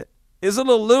little bit. Is it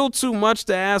a little too much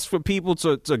to ask for people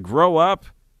to grow up?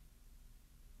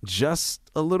 Just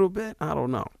a little bit? I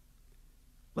don't know.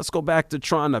 Let's go back to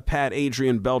trying to pat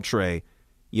Adrian Beltre,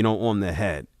 on the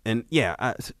head. And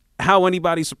yeah, how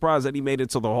anybody's surprised that he made it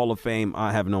to the Hall of Fame,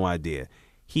 I have no idea.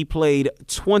 He played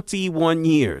 21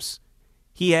 years.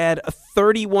 He had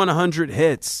 3,100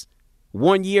 hits.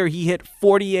 1 year he hit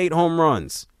 48 home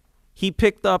runs. He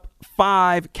picked up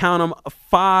 5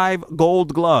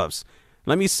 Gold Gloves.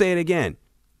 Let me say it again.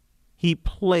 He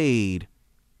played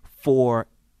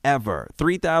forever.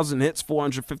 3,000 hits,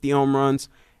 450 home runs.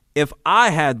 If I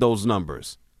had those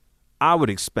numbers, I would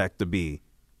expect to be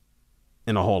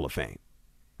in the Hall of Fame.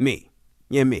 Me.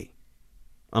 Yeah, me.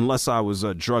 Unless I was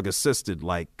drug-assisted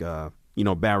like,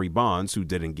 Barry Bonds, who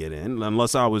didn't get in.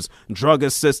 Unless I was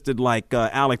drug-assisted like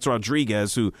Alex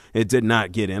Rodriguez, who it did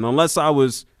not get in. Unless I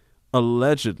was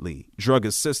allegedly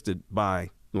drug-assisted by,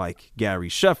 like, Gary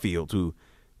Sheffield, who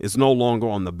is no longer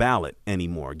on the ballot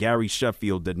anymore. Gary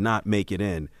Sheffield did not make it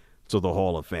in to the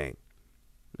Hall of Fame.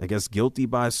 I guess guilty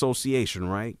by association,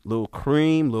 right? Little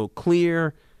cream, little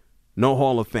clear, no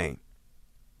Hall of Fame.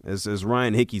 As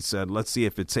Ryan Hickey said, let's see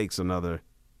if it takes another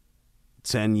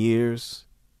 10 years,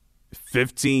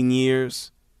 15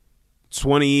 years,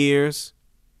 20 years.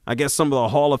 I guess some of the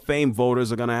Hall of Fame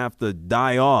voters are going to have to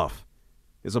die off.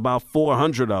 There's about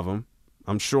 400 of them.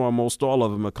 I'm sure almost all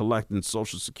of them are collecting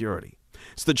Social Security.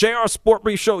 It's the JR Sport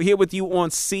Brief Show here with you on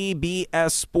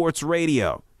CBS Sports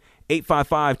Radio.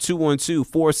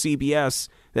 855-212-4CBS.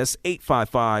 That's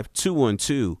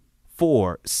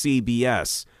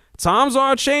 855-212-4CBS. Times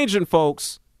are changing,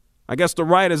 folks. I guess the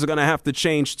writers are going to have to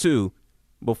change, too,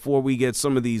 before we get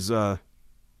some of these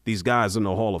guys in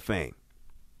the Hall of Fame.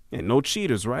 And no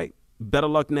cheaters, right? Better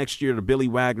luck next year to Billy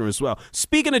Wagner as well.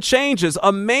 Speaking of changes,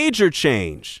 a major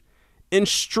change in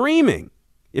streaming.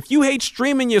 If you hate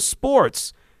streaming your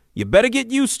sports, You better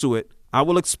get used to it. I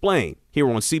will explain here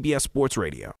on CBS Sports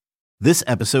Radio. This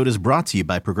episode is brought to you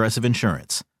by Progressive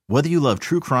Insurance. Whether you love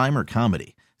true crime or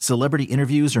comedy, celebrity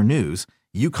interviews or news,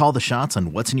 you call the shots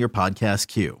on what's in your podcast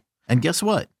queue. And guess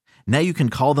what? Now you can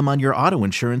call them on your auto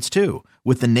insurance too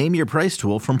with the Name Your Price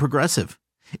tool from Progressive.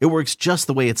 It works just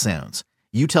the way it sounds.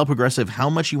 You tell Progressive how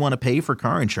much you want to pay for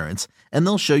car insurance, and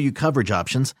they'll show you coverage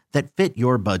options that fit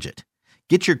your budget.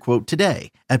 Get your quote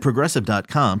today at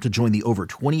Progressive.com to join the over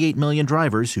 28 million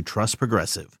drivers who trust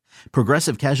Progressive.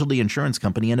 Progressive Casualty Insurance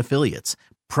Company and Affiliates.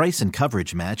 Price and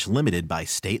coverage match limited by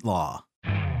state law.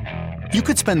 You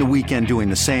could spend the weekend doing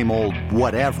the same old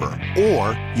whatever,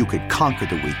 or you could conquer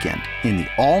the weekend in the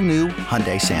all-new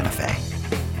Hyundai Santa Fe.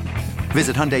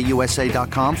 Visit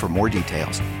HyundaiUSA.com for more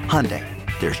details. Hyundai,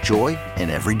 there's joy in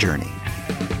every journey.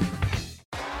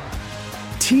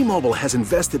 T-Mobile has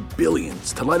invested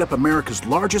billions to light up America's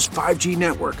largest 5G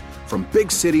network, from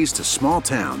big cities to small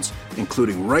towns,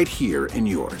 including right here in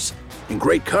yours. And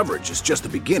great coverage is just the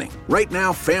beginning. Right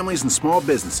now, families and small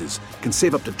businesses can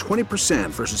save up to 20%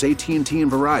 versus AT&T and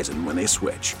Verizon when they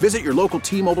switch. Visit your local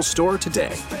T-Mobile store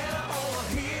today.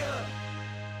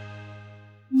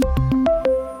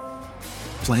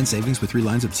 Plan savings with 3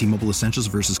 lines of T-Mobile Essentials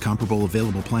versus comparable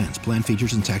available plans. Plan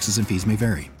features and taxes and fees may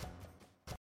vary.